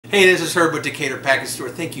Hey, this is Herb with Decatur Package Store.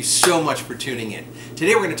 Thank you so much for tuning in.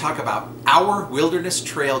 Today we're going to talk about our Wilderness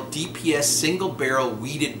Trail DPS single barrel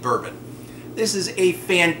wheated bourbon. This is a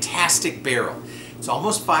fantastic barrel. It's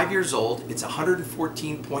almost 5 years old. It's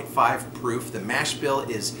 114.5 proof. The mash bill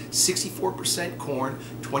is 64% corn,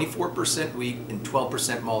 24% wheat, and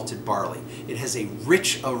 12% malted barley. It has a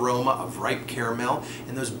rich aroma of ripe caramel,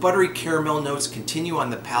 and those buttery caramel notes continue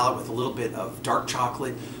on the palate with a little bit of dark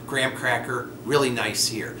chocolate, graham cracker, really nice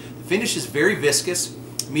here. The finish is very viscous,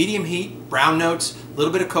 medium heat, brown notes, a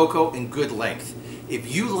little bit of cocoa, and good length.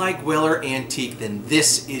 If you like Weller Antique, then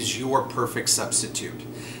this is your perfect substitute.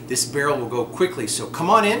 This barrel will go quickly, so come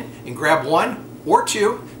on in and grab one or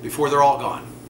two before they're all gone.